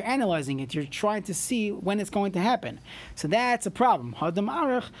 Ma'ayin ba is you're analyzing it. You're trying to see when it's going to happen. So that's a problem. Ha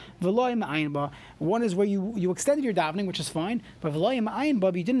demarach v'loy ma'ayin ba. One is where you extended your davening, which is fine, but v'loy ma'ayin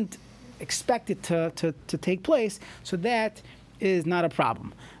ba, you didn't expect it to take place. So that is not a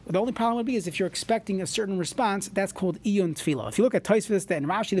problem. The only problem would be is if you're expecting a certain response, that's called iyun tefillah. If you look at Tosfos and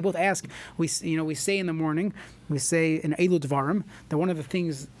Rashi, they both ask. We say in the morning, we say in Eilu Dvarim that one of the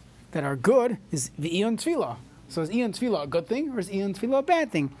things that are good is the iyun tefillah. So is iyun tefillah a good thing or is iyun tefillah a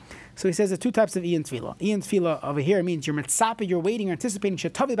bad thing? So he says there's two types of iyun tefillah. Iyun tefillah over here means you're mitzapa, you're waiting, you're anticipating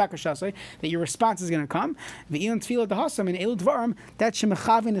shetavi bakashasai, that your response is going to come. The iyun tefillah dehasam in Eilu Dvarim, that's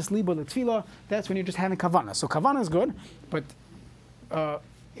shemechavin is libo letefillah. That's when you're just having kavana. So kavana is good, but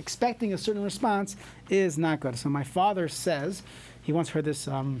expecting a certain response is not good. So my father says, he once heard this,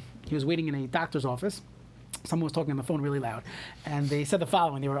 he was waiting in a doctor's office. Someone was talking on the phone really loud. And they said the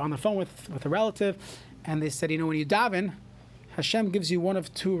following. They were on the phone with a relative, and they said, when you daven, Hashem gives you one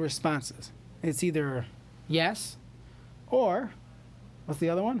of two responses. It's either yes, or, what's the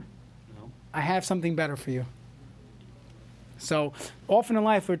other one? No. I have something better for you. So often in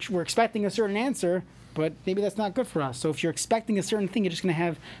life, we're expecting a certain answer, but maybe that's not good for us. So if you're expecting a certain thing, you're just going to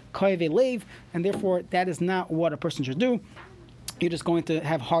have koyve leiv, and therefore that is not what a person should do. You're just going to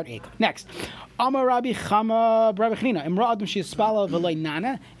have heartache. Next, Amar Rabbi Chama Rabbi Chanina Imra Adam Shispala V'Loi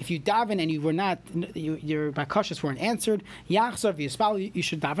Nana. If you daven and you were not, your bakashas weren't answered, Yachzav Yispal, you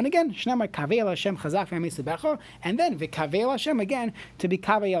should daven again. Shnamar Kavel Hashem Chazak V'Hamisebecha, and then V'Kavel Hashem again to be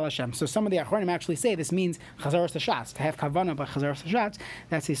Kavel Hashem. So some of the Achronim actually say this means Chazaras Tashatz, to have Kavana by Chazaras Tashatz.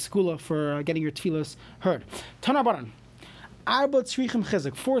 That's a skula for getting your tefillos heard. Tana Baran. Arba tzrichim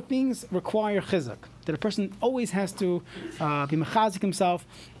chizuk. Four things require chizuk, that a person always has to be mechazik himself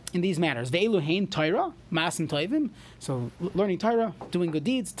in these matters. Ve'elu hein Torah, masim toivim. So learning Torah, doing good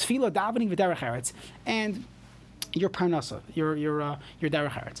deeds, tefillah, davening, v'derech eretz, and your parnasa, your derech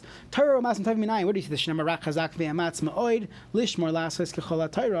eretz. Torah masim tovim minayin. Where do you see the shnei marak chazak ve'amatz ma'oid lishmor lasas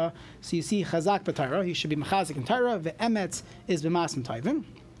kechol Torah? So you see chazak b'Torah. You should be mechazik in Torah. Ve'emetz is b'masim tovim.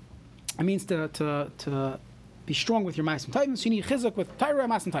 It means to be strong with your masim tovim. So you need chizuk with Torah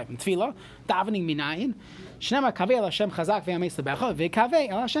masim tovim. Tefillah, davening minayin. Shnema kaveh el Hashem chazak ve'ametz lebecha ve'kaveh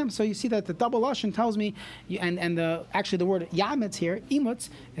el Hashem. So you see that the double lashon tells me, and actually the word yametz here, imutz,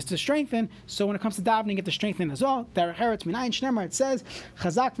 is to strengthen. So when it comes to davening, you get to strengthen as well. Derech eretz minayin shnema. It says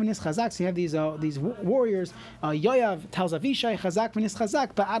chazak v'nis chazak. So you have these warriors. Yoav tells Avishai chazak v'nis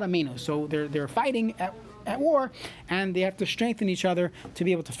chazak ba'ad amenu. So they're fighting at war, and they have to strengthen each other to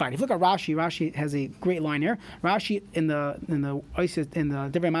be able to fight. If you look at Rashi has a great line here. Rashi in the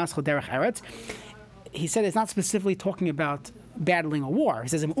Divrei Maschil Derech Eretz, he said it's not specifically talking about battling a war. He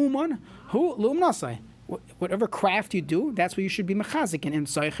says, "Uman hu l'um nasai." Whatever craft you do, that's what you should be mechazik in. In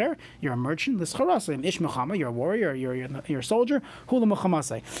Soicher, you're a merchant. L'scharasim ish mechama, you're a warrior. You're a soldier. Hu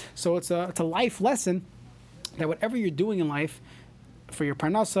l'mechamasai. So it's a life lesson that whatever you're doing in life, for your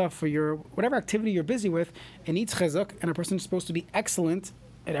parnasa, for your whatever activity you're busy with, it needs chizuk, and a person is supposed to be excellent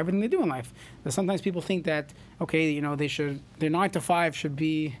at everything they do in life. But sometimes people think that, okay, their 9 to 5 should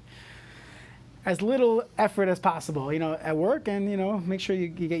be as little effort as possible, at work, and make sure you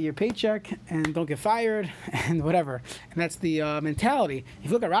get your paycheck and don't get fired and whatever. And that's the mentality. If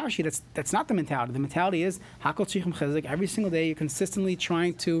you look at Rashi, that's not the mentality. The mentality is hakol tzrichim chizuk. Every single day, you're consistently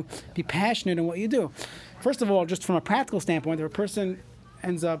trying to be passionate in what you do. First of all, just from a practical standpoint, if a person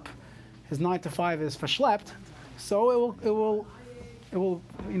ends up his 9 to 5 is verschlepped, so it will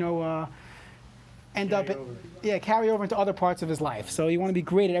end up carry over into other parts of his life. So you want to be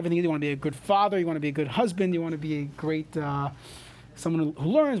great at everything you do. You want to be a good father. You want to be a good husband. You want to be a great someone who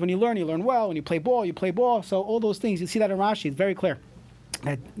learns. When you learn well. When you play ball, you play ball. So all those things, you see that in Rashi. It's very clear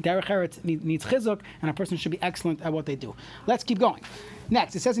that derech eretz needs chizuk, and a person should be excellent at what they do. Let's keep going.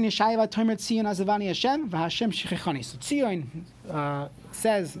 Next, it says in Yeshaya, "Tomer Tzion azavani Hashem, v'Hashem shichechani." So Tzion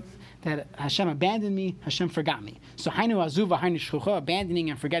says that Hashem abandoned me, Hashem forgot me. So Hainu Azuva, Hainu Shchucha,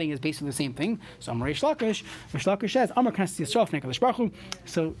 abandoning and forgetting is basically the same thing. So Amar Reish Lakish says, Amar Knesset Yisrael Fnei Kadosh Baruch Hu.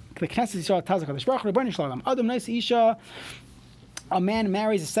 So the Knesset Yisrael tells the Kadosh Baruch Hu, Rebbeinu Shalom, Adam Nais Isha, a man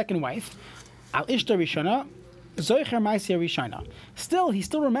marries a second wife, Al Ishta Rishana, Zoicher Ma'aseh Rishana. He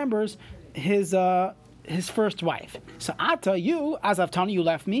still remembers his first wife. So Ata, you, Azavtani, you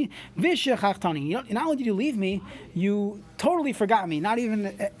left me. Vishachachtani, not only did you leave me, you totally forgot me, not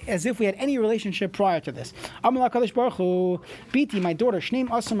even as if we had any relationship prior to this. Amar Kadosh Baruch Hu, Biti, my daughter,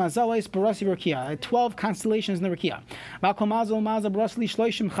 Shneim Asar Mazalais Barasi Rakia, 12 constellations in the Rakia. Malkol Mazal Mazal Barasli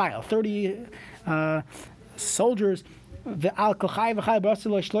Shloishim Chayil, 30 soldiers. The al kochai v'chai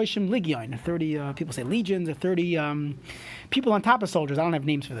barasilo shloishim ligyon. 30 people say legions, or 30 people on top of soldiers. I don't have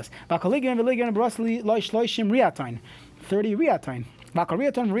names for this. V'al ligyon v'ligyon barasili shloishim riatain. 30 riatain. V'al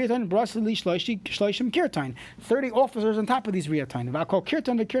riatain barasili shloishim kirtain. 30 officers on top of these riatain. V'al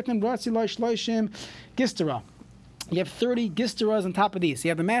kirtain barasili shloishim gistera. You have 30 gisteras on top of these. So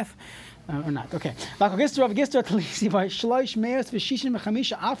you have the math. Or not. Okay.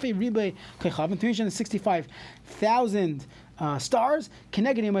 365,000 stars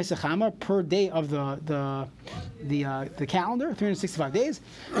per day of the calendar, 365 days.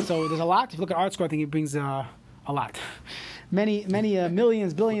 So there's a lot. If you look at ArtScroll, I think it brings a lot. Many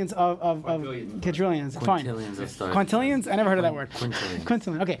millions, billions of quadrillions. Fine. Quintillions of stars. Quintillions? I never heard of that word.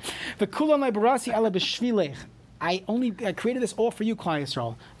 Quintillion. Okay. The kulan le'barasi ala b'shvilech. I created this all for you, Klal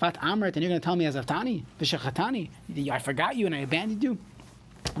Yisrael. Vat Amrit, and you're going to tell me as Avtani, V'shechatani, I forgot you and I abandoned you.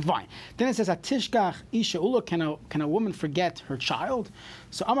 Fine. Then it says, Atishkach Isha Ula, can a woman forget her child?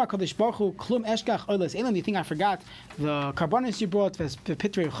 So Amar Kadosh Baruch Hu, Klum Eshkach Oilas Elam, you think I forgot the karbanis you brought, the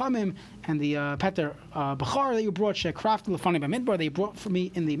Pitrei Chamim, and the Peter Bechar that you brought, Shekrafta Lefani by Midbar, that you brought for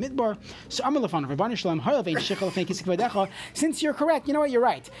me in the Midbar. So Amar Lefani, Rabbanu Shalom, Harav Ein Shichel Lefnei Kisik V'decha. Since you're correct, you know what, you're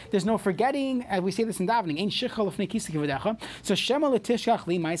right. There's no forgetting, as we say this in davening, Ein Shichel Lefnei Kisik V'decha. So Shema L'tishkach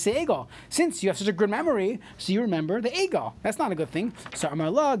Li Ma'aseh Ego. Since you have such a good memory, so you remember the ego. That's not a good thing. So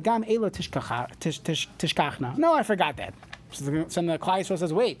Amar La Gam Ela Tishkachna. No, I forgot that. So the Klal Yisrael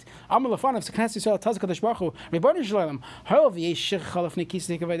says, wait. Amar Lefanav, Knesset Yisrael tells Kadosh Baruch Hu, Ribono Shel Olam, Harav Yesh Shichel Lefnei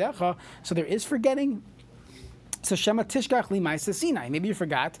Kisik V'decha. So there is forgetting. So Shema Tishkach Li Ma'aseh Sinai. Maybe you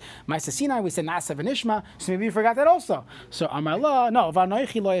forgot. Ma'aseh Sinai, we said Na'aseh V'nishma, so maybe you forgot that also. So Amar La, no,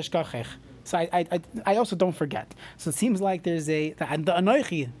 V'anoichi Lo Yeshkachech. So I also don't forget. So it seems like there's the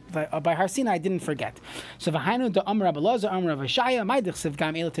Anoichi by Har Sinai I didn't forget. So v'hainu the Amar Abelazar Amar Avashaya Ma'dichsiv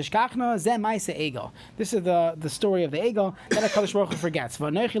Gam El Tishkachna Zeh Ma'ase Egel. This is the story of the Egel that HaKadosh Baruch Hu forgets.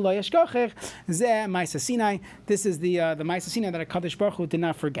 V'anoichi lo yashkocher Zeh Ma'ase Sinai. This is the Ma'ase Sinai that HaKadosh Baruch Hu did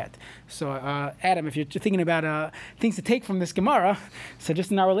not forget. So Adam, if you're thinking about things to take from this Gemara, so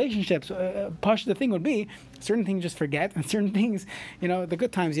just in our relationships, the thing would be certain things just forget, and certain things, the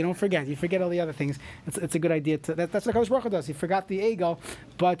good times you don't forget. You forget all the other things. It's a good idea that's what HaKadosh Baruch Hu does. He forgot the Egel,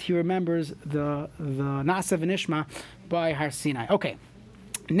 but he remembers the Nasa v'Nishma by Har Sinai. Okay,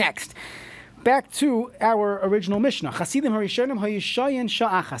 next. Back to our original Mishnah. Chasidim harishonim hayishayin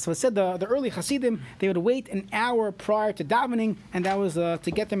sha'achas. So it said the early Chasidim, they would wait an hour prior to davening, and that was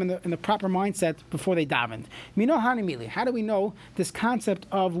to get them in the proper mindset before they davened. Mino hanimili. How do we know this concept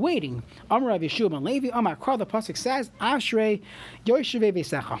of waiting? Amar Rav Yeshua ben Levi. Amar Kra. The pasuk says, Ashrei yoshevei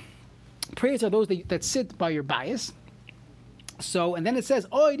veisecha. Praise are those that sit by your bias. So, and then it says,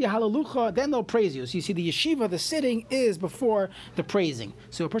 Oid Halalucha, then they'll praise you. So you see the yeshiva, the sitting, is before the praising.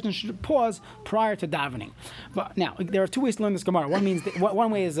 So a person should pause prior to davening. But now, there are two ways to learn this Gemara.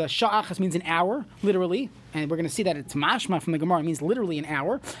 One way is sha'achas means an hour, literally. And we're going to see that it's mashma from the Gemara. It means literally an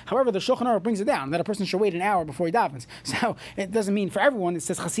hour. However, the Shulchan Aruch brings it down, that a person should wait an hour before he davens. So it doesn't mean for everyone. It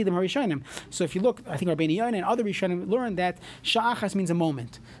says Chasidim Harishonim. So if you look, I think Rabbeinu Yonah and other Rishonim learn that Sha'achas means a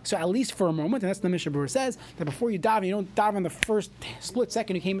moment. So at least for a moment, and that's what the Mishnah Berurah says, that before you daven, you don't daven the first split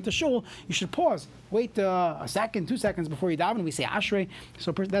second you came into shul, you should pause. Wait a second, 2 seconds before you daven. We say Ashrei.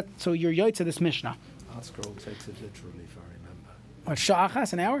 So you're yoyt to this Mishnah. Scroll takes it literally, if I remember. What,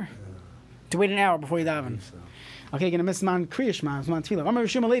 Sha'achas, an hour? To wait an hour before you daven. Okay, you're going to miss man kriyishma, man tefillah. Amar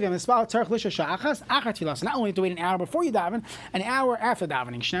Rishon Levi, mispal tzarich lisha sha'achas, achat tefillah. So not only to wait an hour before you daven, an hour after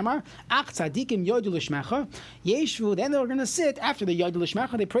davening. Shnemar, ach tzadikim yodu lishmecha, yeshvu. Then they're going to sit after the yodu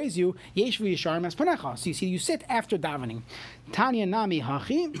lishmecha. They praise you. Yeshvu yisharim es panecha. So you see, you sit after davening. Tanya nami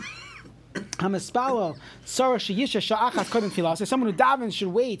hachi. Hamispalo Sarah Sheyisha Sha'achas Kodem Tfilasei. Someone who davens should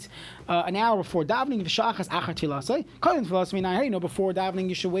wait an hour before davening. V'Sha'achas Achar Tfilasei. Kodem Tfilasei Minayin. Before davening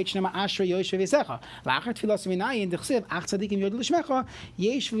you should wait. Shnema Ashrei Yoshve V'Secha. La'achar Tfilasei Minayin. D'chsev Ach Tzadikim Yod L'Shmecha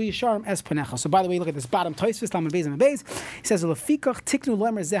Yeshvu Yisharm Es Panecha. So by the way, look at this bottom Tosfos Lamed Beis and Beis. He says Lefikach Tiknu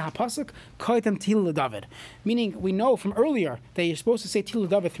Lemer Zeh HaPasuk Kodem Tehillah David. Meaning we know from earlier that you're supposed to say Tehillah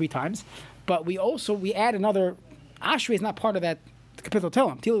David 3 times, but we add another. Ashrei is not part of that Kapitel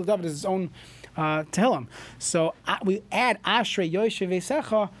Tehillim. Tehillah David is its own Tehillim. So we add Ashrei Yoshev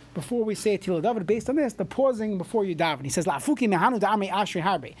Veisecha before we say Tehillah David. Based on this, the pausing before you daven. He says, La'afuki mehanu da'amei Ashrei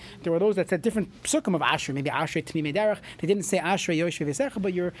harbe. There were those that said different psukim of Ashrei, maybe Ashrei T'mimei Derech. They didn't say Ashrei Yoshev Veisecha,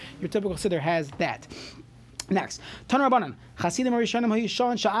 but your typical siddur has that. Next, Tana Rabbanan, Chasidim Harishonim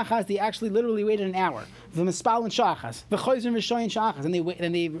Hayishon Sha'achas. They actually literally waited an hour. V'Mispal and Sha'achas, V'Choizim Rishoyin Sha'achas, and they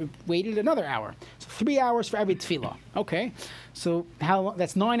waited another hour. So 3 hours for every tefillah. Okay, so how long?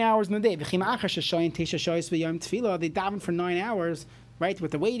 That's 9 hours in the day. V'Chim Achas Shashoyin Teisha Shoyis V'Yom Tefillah. They daven for 9 hours, right,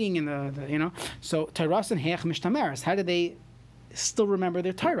 with the waiting and the. So Teiras and Hech Mishtameres. How did they still remember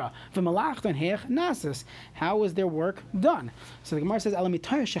their Torah? V'malachton hech nasis. How was their work done? So the Gemara says,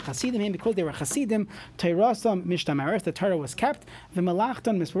 Alamitayah shechasidim, because they were chasidim, Torasam mishtamaris, the Torah was kept,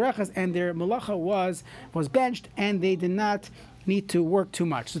 v'malachton misparechas, and their malacha was benched, and they did not need to work too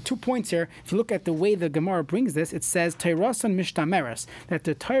much. So 2 points here. If you look at the way the Gemara brings this, it says Torasam mishtameres, that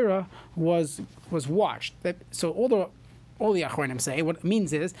the Torah was watched. So all the Achronim say, what it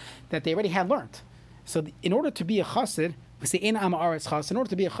means is that they already had learned. So in order to be a chassid, we say in Am Haaretz Chassid. In order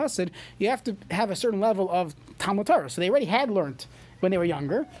to be a chassid, you have to have a certain level of Talmud Torah. So they already had learned when they were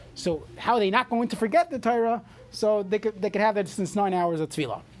younger. So how are they not going to forget the Torah? So they could have that since 9 hours of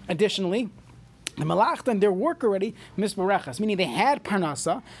tefillah. Additionally, the malachtan, their work already, misbarechas, meaning they had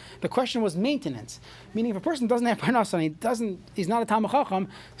parnasa. The question was maintenance, meaning if a person doesn't have parnasa and he's not a Talmid Chacham,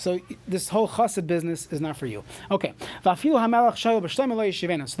 so this whole chassid business is not for you. Okay. So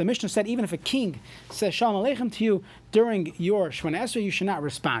the Mishnah said even if a king says Shalom Aleichem to you during your Shemona Esrei, you should not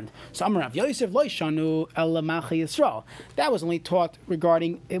respond. So Amar Rav Yosef lo yishanu ela Malchei Yisrael. That was only taught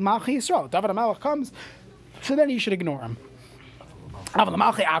regarding Malchei Yisrael. David HaMelech comes, so then you should ignore him. Aval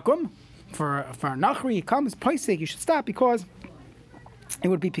Malchei Akum. For a Nachri, he comes, Paisik, you should stop because it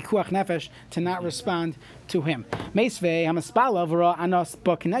would be Pikuach Nefesh to not respond to him. Meisvei, Hamaspala, V'ra Anos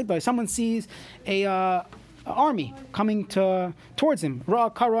B'Kinegdoi. Someone sees a army coming towards him. Ra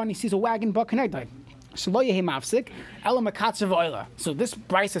Karan, he sees a wagon B'Kinegdoi. So this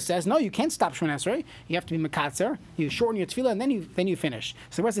Brisa says, no, you can't stop Shemona Esrei. You have to be Makatzer. You shorten your tefillah and then you finish.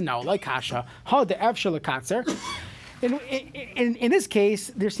 So the rest says, no, like Kasha. Ha de'ev shel Makatzer. in this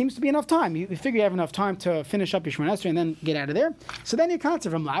case, there seems to be enough time. You figure you have enough time to finish up your Shemona Esrei and then get out of there. So then you can't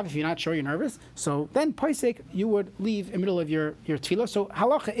from lav if you're not sure, you're nervous. So then Paisek, you would leave in the middle of your tefillah. So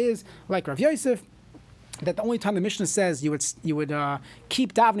halacha is like Rav Yosef, that the only time the Mishnah says you would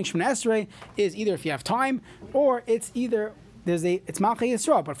keep davening Shemona Esrei is either if you have time, or it's either it's Malchei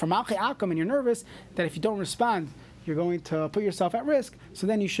Yisrael. But for Malchei Akam and you're nervous, that if you don't respond, you're going to put yourself at risk. So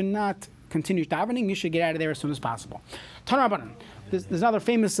then you should not continue davening. You should get out of there as soon as possible. Tana Rabbanan. There's another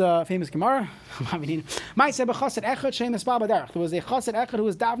famous Gemara. There was a chassid echad who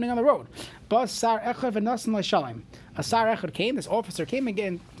was davening on the road. A sar echad came. This officer came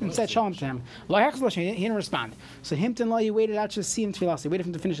again and said shalom to him. He didn't respond. So he waited out to see him tefillah. So he waited for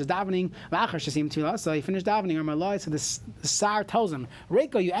him to finish his davening. So he finished davening. So the sar tells him,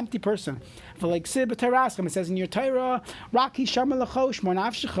 "Reiko, you empty person. It says in your Torah,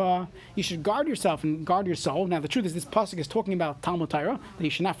 you should guard yourself and guard your soul." Now the truth is, this pasuk is talking about Talmud Torah, that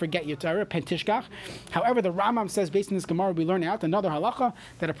you should not forget your Torah, pentishkach. However, the Rambam says, based on this Gemara, we learn out another halacha,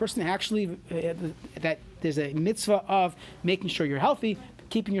 that a person actually, that there's a mitzvah of making sure you're healthy,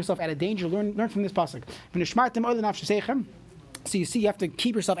 keeping yourself out of danger. Learn from this pasuk. So you see, you have to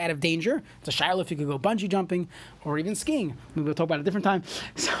keep yourself out of danger. It's a shiloh if you could go bungee jumping or even skiing. We'll talk about it a different time.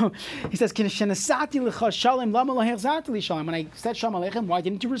 So he says, when I said shalom aleichem, why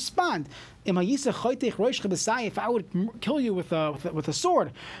didn't you respond? If I would kill you with a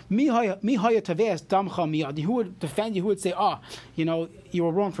sword, who would defend you? Who would say, you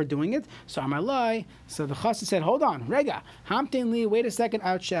were wrong for doing it? So Amalai, so the chassid said, hold on, rega, wait a second,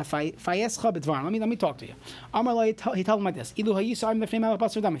 let me talk to you. Amalai, he told him like this,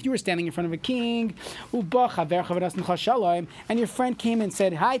 if you were standing in front of a king, and your friend came and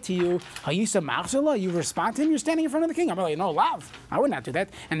said hi to you, you respond to him, you're standing in front of the king. Amalai, no, love, I would not do that.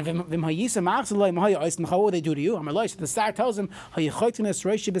 And what would they do to you? The star tells him,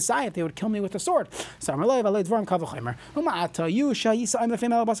 if they would kill me with a sword. So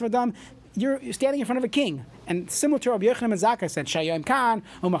you're standing in front of a king, and similar to Rabbi Yochanan and Zakkai said, Shayim Khan,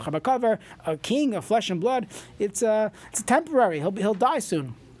 a king of flesh and blood. It's temporary. He'll die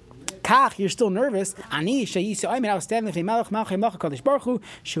soon. Kach, you're still nervous. I was standing with Melech Kodesh Baruch Hu,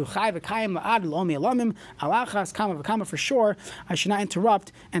 Shu Chai V'Kayim La'ad L'Omi Elamim, Alachas Kama V'Kama, for sure, I should not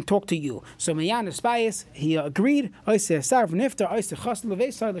interrupt and talk to you. So Mayan Espayas, he agreed, Oiseh Sarv Niftar, Oiseh Chassid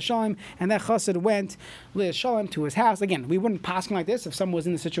L'Veisar L'Shalom, and that Chassid went L'Shalom to his house. Again, we wouldn't pass like this. If someone was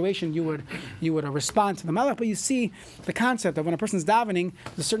in the situation, you would respond to the Melech, but you see the concept of when a person's davening,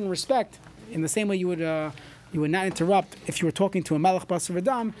 there's a certain respect, in the same way you would not interrupt if you were talking to a Melech Basar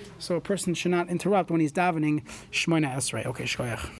V'Dam, so a person should not interrupt when he's davening Shemona Esrei. Okay, shkoyach.